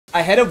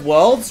Ahead of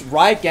Worlds,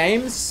 Riot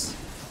Games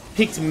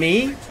picked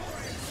me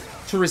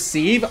to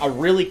receive a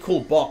really cool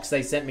box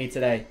they sent me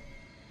today.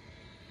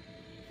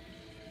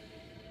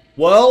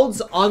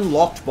 Worlds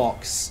Unlocked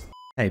box.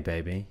 Hey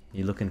baby,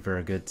 you looking for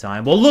a good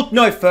time? Well, look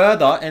no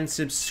further and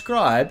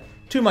subscribe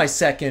to my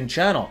second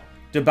channel.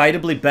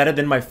 Debatably better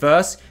than my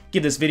first.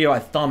 Give this video a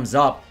thumbs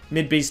up.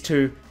 Midbeast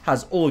 2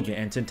 has all your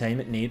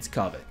entertainment needs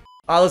covered.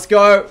 Alright, let's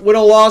go. Win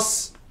or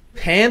loss.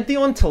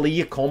 Pantheon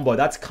Talia combo.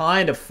 That's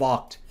kind of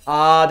fucked.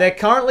 They're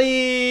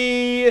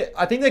currently...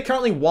 I think they're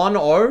currently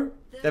 1-0.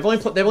 They've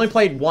only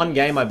played one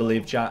game, I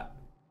believe, chat.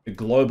 The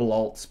global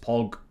alts,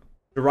 Pog.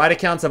 The Riot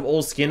accounts have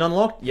all skin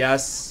unlocked?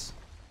 Yes.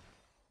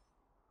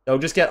 They'll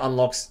just get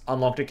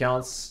unlocked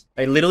accounts.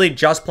 They literally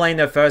just playing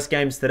their first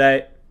games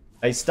today.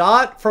 They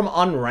start from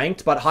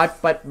unranked,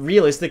 but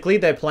realistically,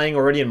 they're playing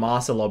already in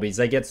master lobbies.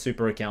 They get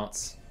super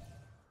accounts.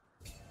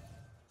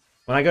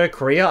 When I go to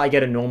Korea, I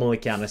get a normal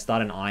account. I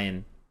start in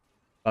Iron.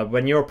 But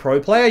when you're a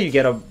pro player, you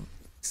get a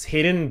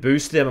hidden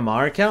boosted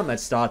MMR account that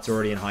starts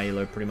already in high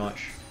elo, pretty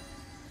much.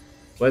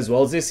 Where's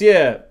Worlds this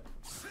year?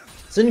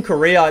 It's in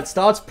Korea. It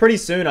starts pretty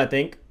soon, I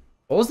think.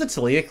 What was the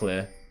Talia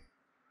clear?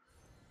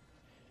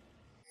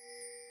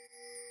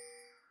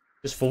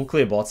 Just full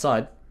clear bot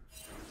side.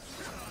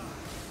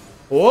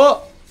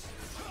 Oh!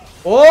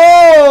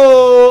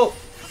 Oh!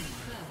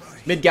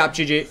 Mid gap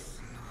GG.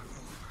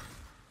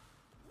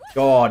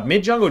 God,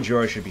 mid jungle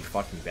duo should be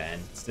fucking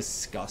banned. It's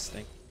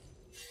disgusting.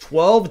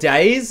 12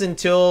 days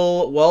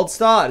until World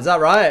start. Is that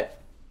right?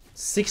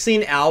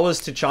 16 hours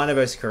to China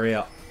versus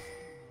Korea.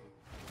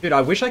 Dude,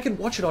 I wish I could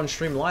watch it on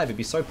stream live. It'd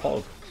be so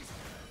pog.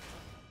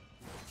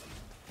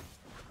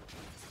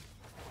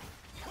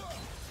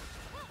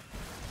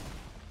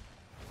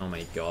 Oh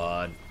my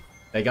god.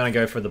 They're gonna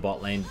go for the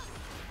bot lane.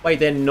 Wait,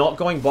 they're not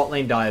going bot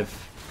lane dive.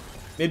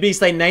 Midbeast,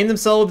 they named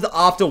themselves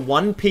after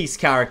One Piece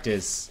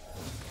characters.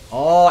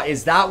 Oh,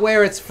 is that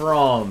where it's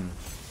from?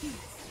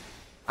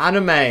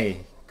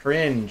 Anime.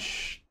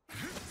 Cringe.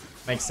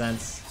 Makes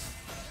sense.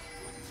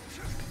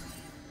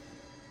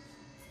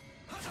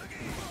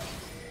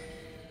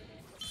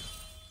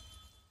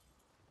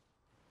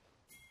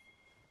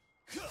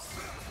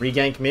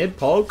 Regank mid,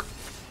 Pog.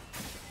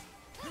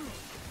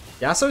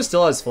 Yasuo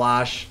still has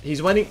flash.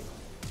 He's winning.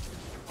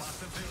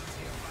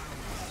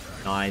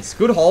 Nice.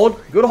 Good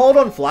hold. Good hold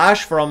on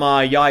flash from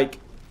Yike.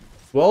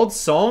 World's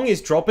song is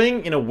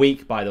dropping in a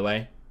week, by the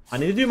way. I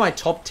need to do my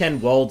top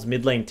 10 Worlds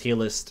mid lane tier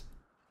list.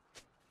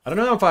 I don't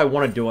know if I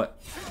want to do it.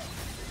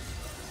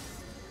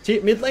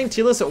 Mid lane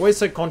tier lists are always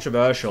so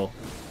controversial.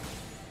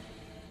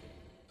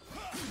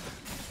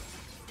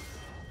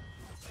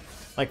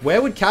 Like,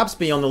 where would Caps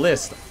be on the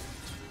list?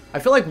 I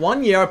feel like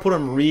one year I put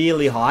him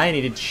really high and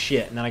he did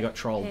shit and then I got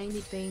trolled.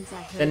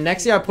 Then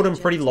next year I put him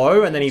pretty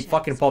low and then he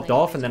fucking popped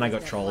off and then I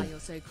got trolled.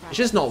 It's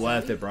just not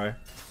worth it, bro.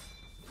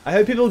 I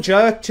hope people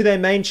jerk to their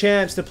main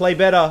champs to play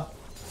better.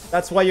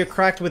 That's why you're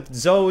cracked with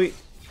Zoe.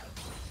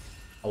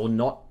 I will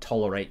not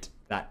tolerate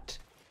that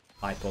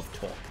type of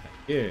talk.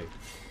 Thank you.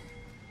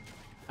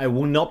 I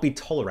will not be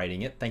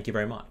tolerating it. Thank you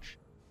very much.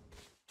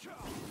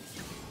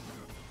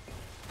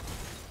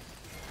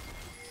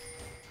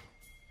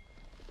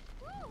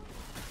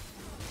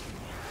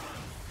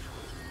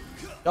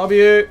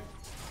 W.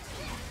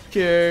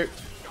 Q.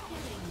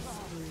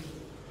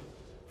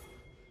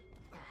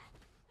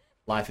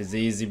 Life is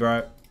easy,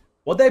 bro.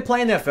 What'd they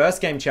play in their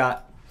first game,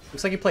 chat?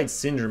 Looks like he played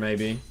Syndra,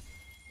 maybe.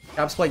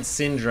 Caps played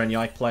Syndra and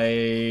Yike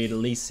played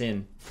Lee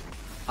Sin.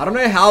 I don't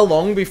know how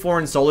long before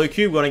in solo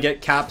queue we're gonna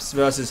get Caps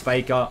versus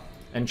Faker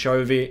and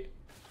Chovy.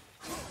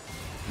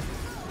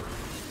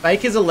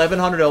 Faker's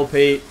 1100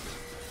 LP.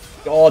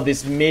 God,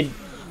 this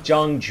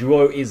mid-jung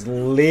duo is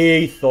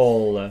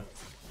lethal.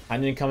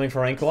 Canyon coming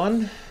for rank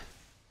 1?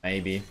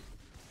 Maybe.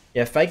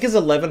 Yeah, Faker's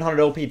 1100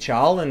 LP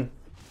Charl and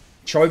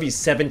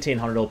Chovy's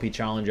 1700 LP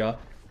Challenger.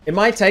 It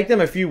might take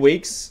them a few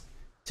weeks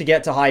to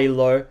get to high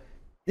elo.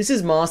 This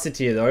is master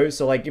tier though,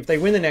 so like if they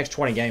win the next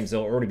 20 games,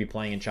 they'll already be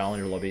playing in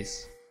Challenger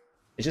lobbies.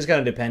 It's just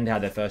gonna depend how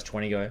their first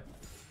 20 go.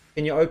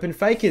 Can you open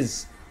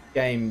Faker's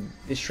game?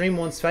 The stream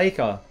wants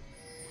Faker.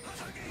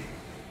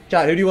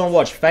 Chat, who do you want to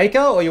watch?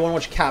 Faker or you want to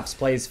watch Caps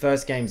play his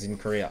first games in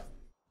Korea?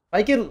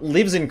 Faker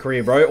lives in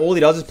Korea, bro. All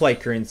he does is play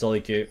Korean solo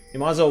queue. You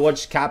might as well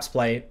watch Caps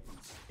play.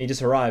 He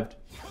just arrived.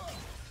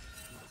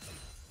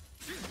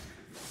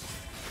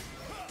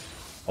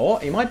 Oh,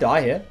 he might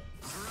die here.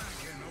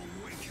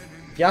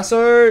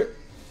 Yasuo.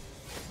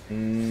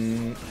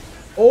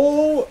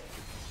 Oh.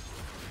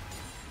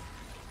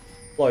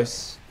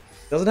 Close.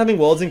 Doesn't having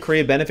Worlds in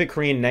Korea benefit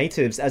Korean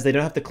natives as they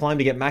don't have to climb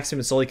to get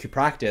maximum solo queue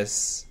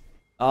practice?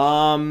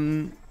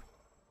 Definitely.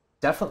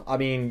 I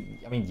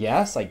mean,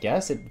 yes, I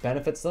guess it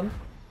benefits them.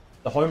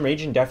 The home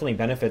region definitely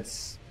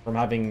benefits from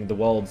having the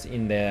Worlds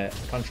in their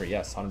country.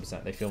 Yes,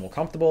 100%. They feel more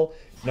comfortable.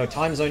 No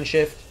time zone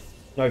shift.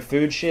 No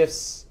food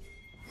shifts.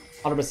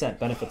 100%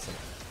 benefits them.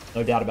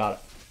 No doubt about it.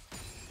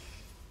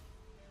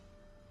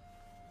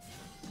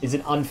 Is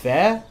it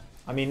unfair?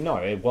 I mean,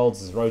 no.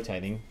 Worlds is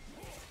rotating.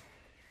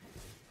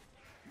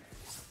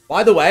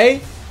 By the way,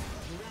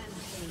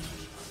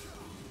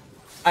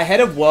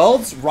 Ahead of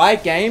Worlds,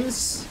 Riot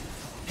Games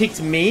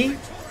picked me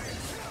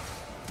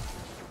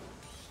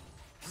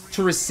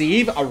to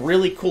receive a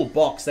really cool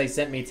box they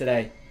sent me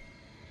today.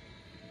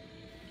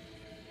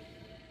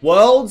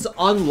 Worlds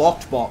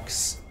Unlocked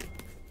box.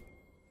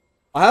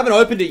 I haven't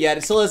opened it yet.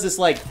 It still has this,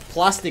 like,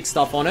 plastic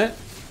stuff on it.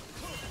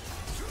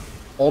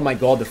 Oh my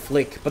god, the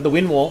flick. But the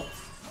wind wall.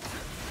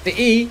 The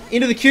E.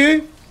 Into the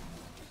Q.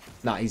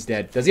 Nah, he's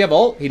dead. Does he have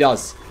ult? He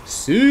does.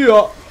 See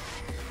ya.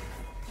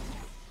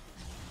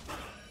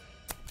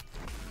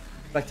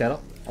 Spectator.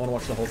 I want to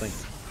watch the whole thing.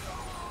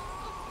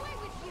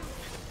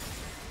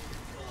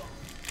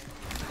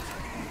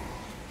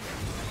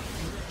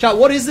 Chat,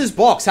 what is this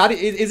box?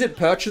 Is it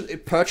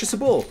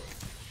purchasable?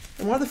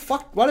 And why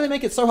do they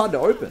make it so hard to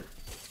open?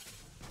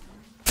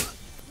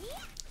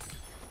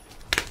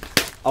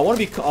 I want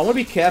to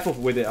be careful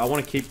with it. I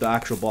want to keep the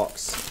actual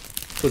box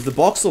because the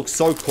box looks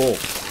so cool.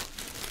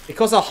 It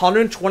costs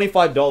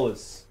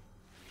 $125.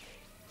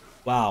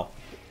 Wow.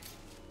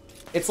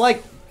 It's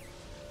like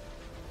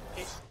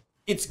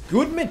it's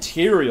good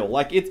material.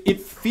 Like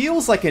it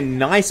feels like a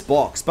nice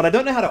box, but I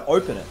don't know how to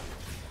open it.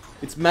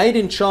 It's made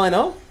in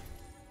China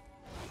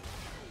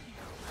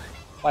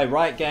by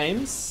Riot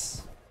Games.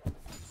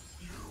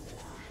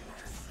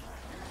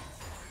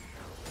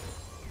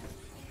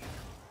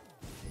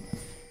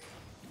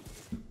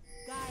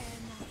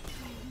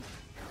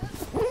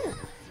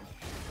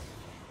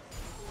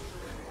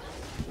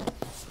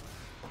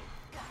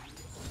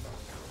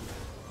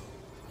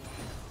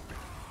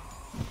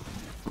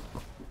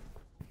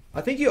 I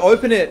think you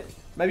open it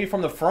maybe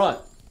from the front.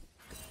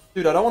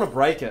 Dude, I don't want to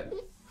break it.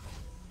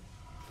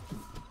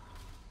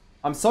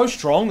 I'm so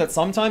strong that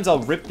sometimes I'll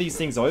rip these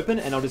things open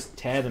and I'll just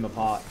tear them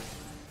apart.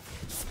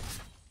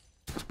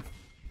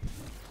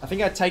 I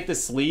think I take the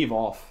sleeve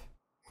off.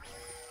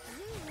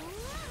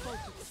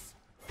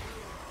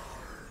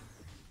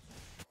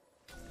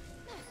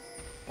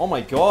 Oh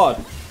my god.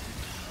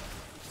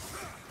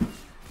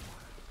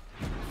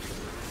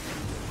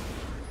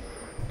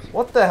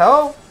 What the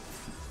hell?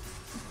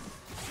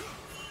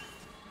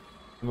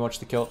 Let me watch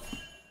the kill.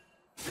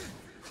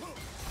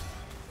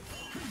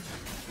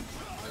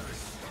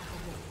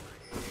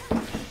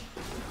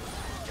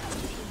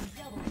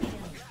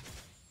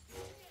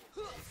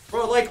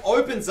 Bro, it like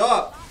opens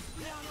up.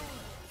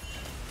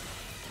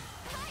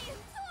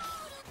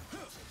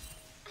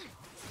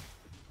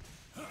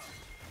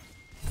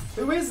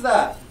 Who is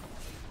that?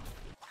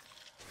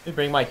 Let me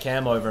bring my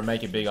cam over and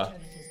make it bigger.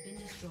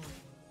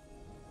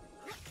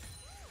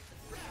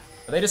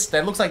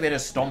 That looks like they're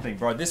just stomping,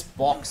 bro. This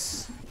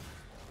box.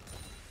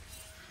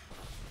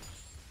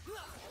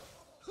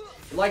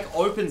 It like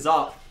opens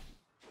up.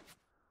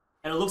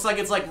 And it looks like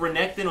it's like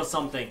Renekton or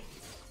something.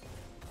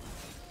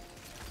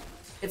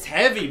 It's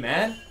heavy,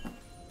 man.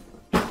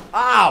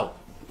 Ow!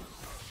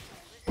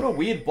 What a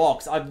weird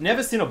box. I've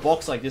never seen a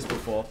box like this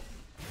before.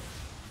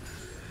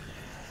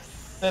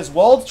 There's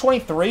Worlds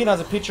 23 and has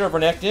a picture of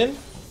Renekton.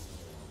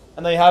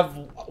 And they have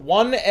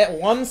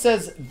one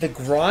says the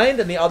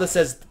grind and the other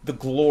says the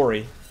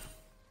glory.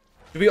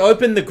 Do we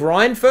open the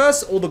grind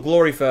first or the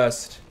glory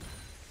first?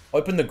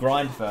 Open the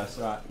grind first,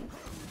 right.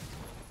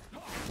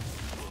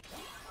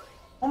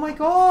 Oh my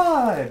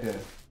god!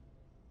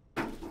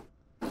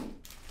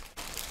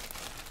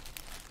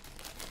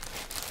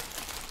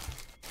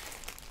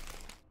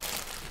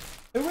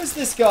 Who is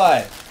this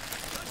guy?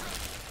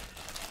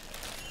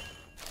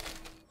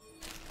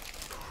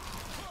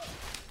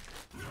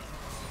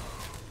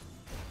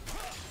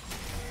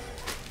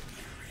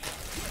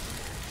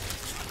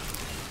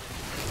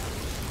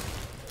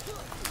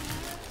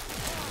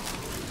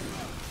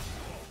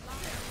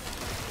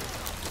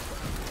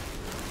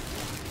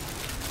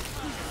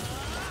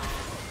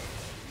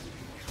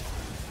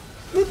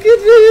 Look at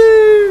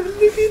him!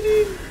 Look at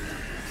him!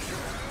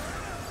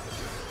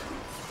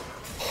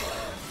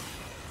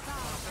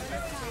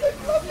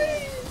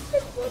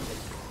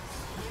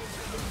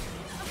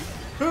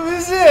 Who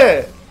is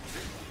it?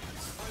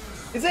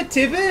 Is it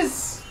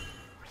Tibbers?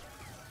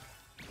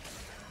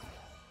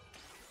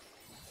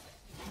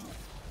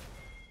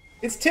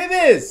 It's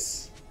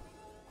Tibbers!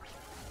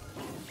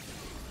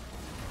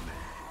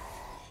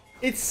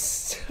 It's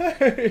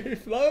so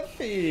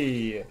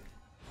fluffy!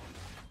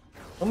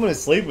 I'm gonna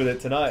sleep with it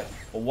tonight.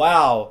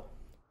 Wow.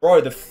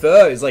 Bro, the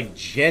fur is like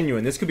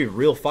genuine. This could be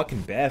real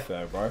fucking bear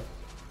fur, bro. What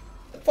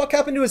the fuck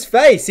happened to his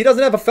face? He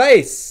doesn't have a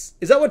face.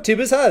 Is that what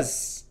Tibbers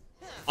has?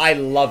 I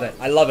love it.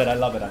 I love it. I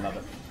love it. I love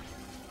it.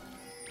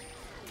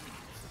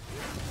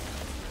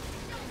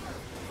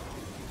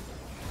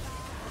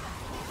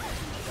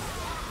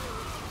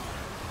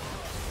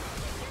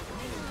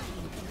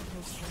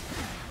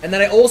 And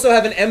then I also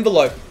have an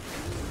envelope.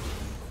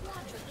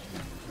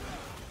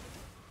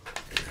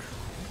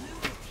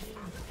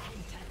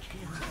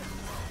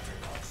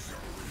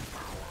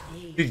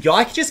 Did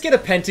Yike just get a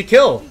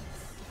pentakill?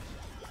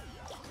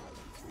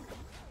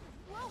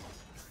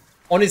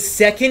 On his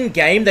second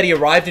game that he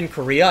arrived in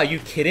Korea? Are you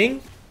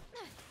kidding?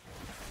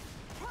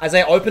 As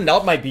I opened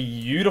up my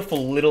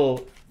beautiful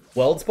little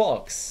Worlds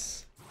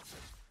box.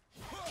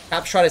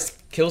 Caps try to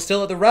kill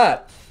still at the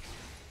rat.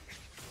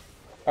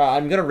 Alright,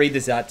 I'm gonna read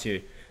this out to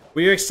you.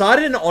 We are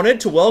excited and honored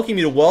to welcome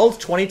you to Worlds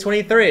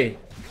 2023.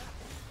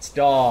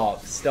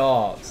 Stop.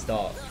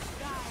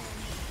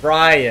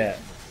 Riot.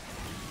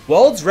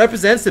 Worlds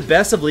represents the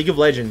best of League of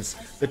Legends.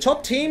 The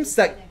top teams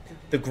that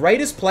the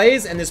greatest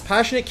players and this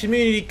passionate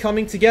community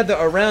coming together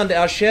around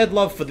our shared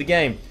love for the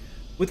game.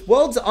 With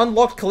Worlds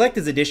Unlocked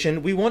Collector's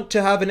Edition, we want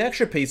to have an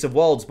extra piece of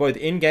Worlds both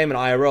in-game and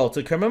IRL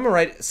to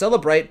commemorate,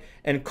 celebrate,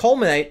 and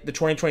culminate the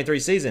 2023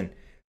 season.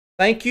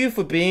 Thank you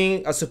for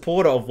being a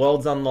supporter of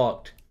Worlds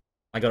Unlocked.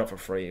 I got it for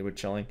free, we're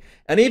chilling.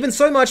 And even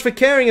so much for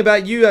caring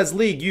about you as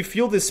League. You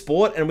fuel this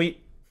sport and we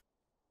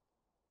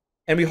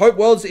hope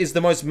Worlds is the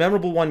most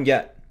memorable one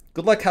yet.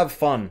 Good luck, have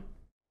fun.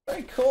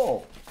 Very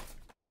cool.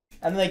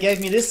 And then they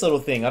gave me this little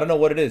thing. I don't know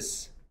what it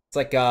is. It's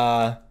like,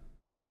 what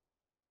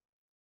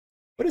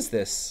is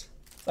this?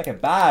 It's like a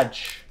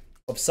badge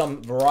of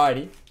some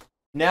variety.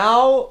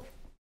 Now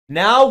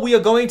we are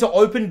going to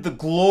open the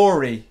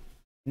glory.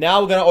 Now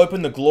we're going to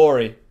open the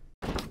glory.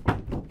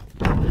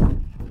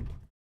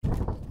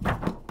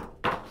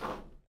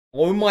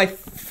 Oh my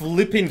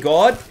flipping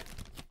god.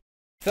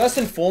 First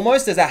and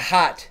foremost, there's a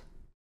hat.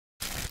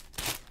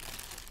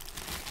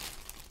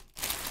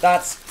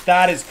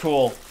 That is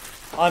cool.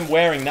 I'm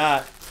wearing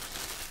that.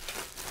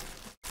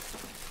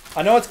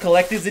 I know it's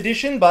collector's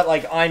edition, but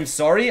like, I'm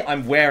sorry,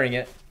 I'm wearing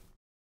it.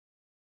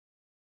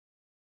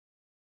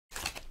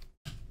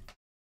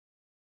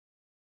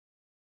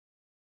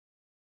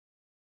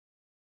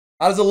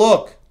 How does it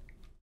look?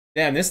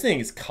 Damn, this thing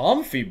is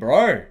comfy,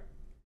 bro.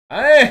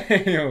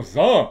 Damn,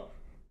 son.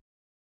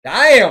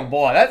 Damn,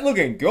 boy, that's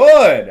looking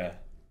good.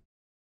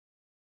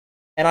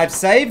 And I've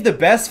saved the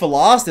best for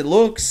last, it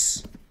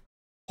looks.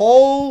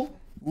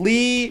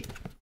 Holy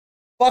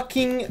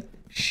fucking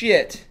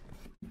shit.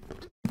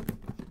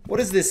 What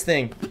is this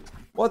thing?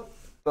 What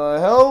the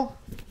hell?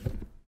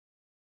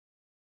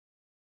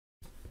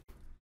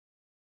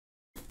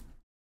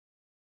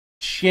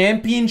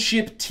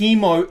 Championship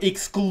Teemo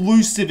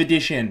exclusive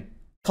edition.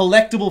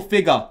 Collectible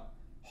figure.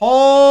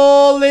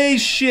 Holy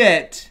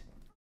shit.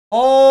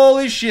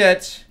 Holy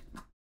shit.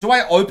 Do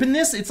I open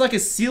this? It's like a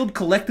sealed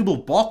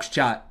collectible box,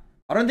 chat.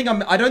 I don't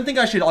think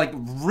I should like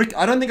rip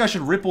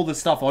all this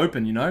stuff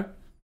open, you know?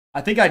 I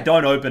think I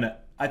don't open it.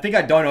 I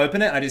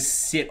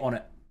just sit on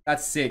it.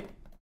 That's sick.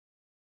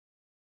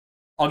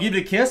 I'll give it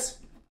a kiss.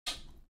 And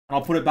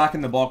I'll put it back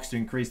in the box to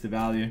increase the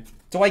value.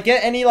 Do I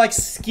get any like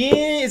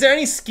skin? Is there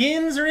any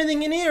skins or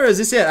anything in here? Or is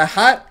this it? A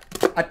hat,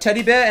 a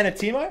teddy bear, and a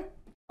Teemo?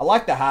 I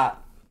like the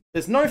hat.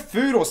 There's no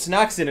food or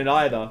snacks in it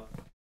either.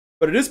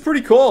 But it is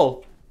pretty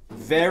cool.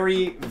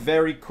 Very,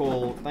 very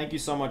cool. Thank you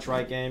so much,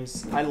 Riot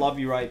Games. I love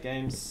you, Riot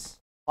Games.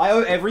 I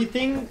owe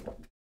everything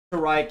to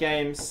Riot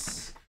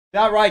Games.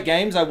 Without Riot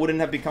Games, I wouldn't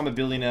have become a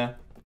billionaire.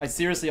 I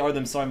seriously owe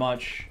them so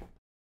much.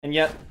 And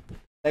yet,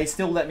 they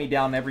still let me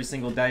down every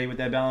single day with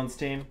their balanced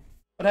team.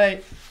 But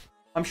hey,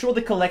 I'm sure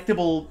the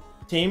collectible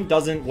team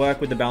doesn't work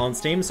with the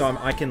balanced team, so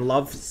I can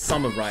love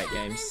some of Riot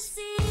Games.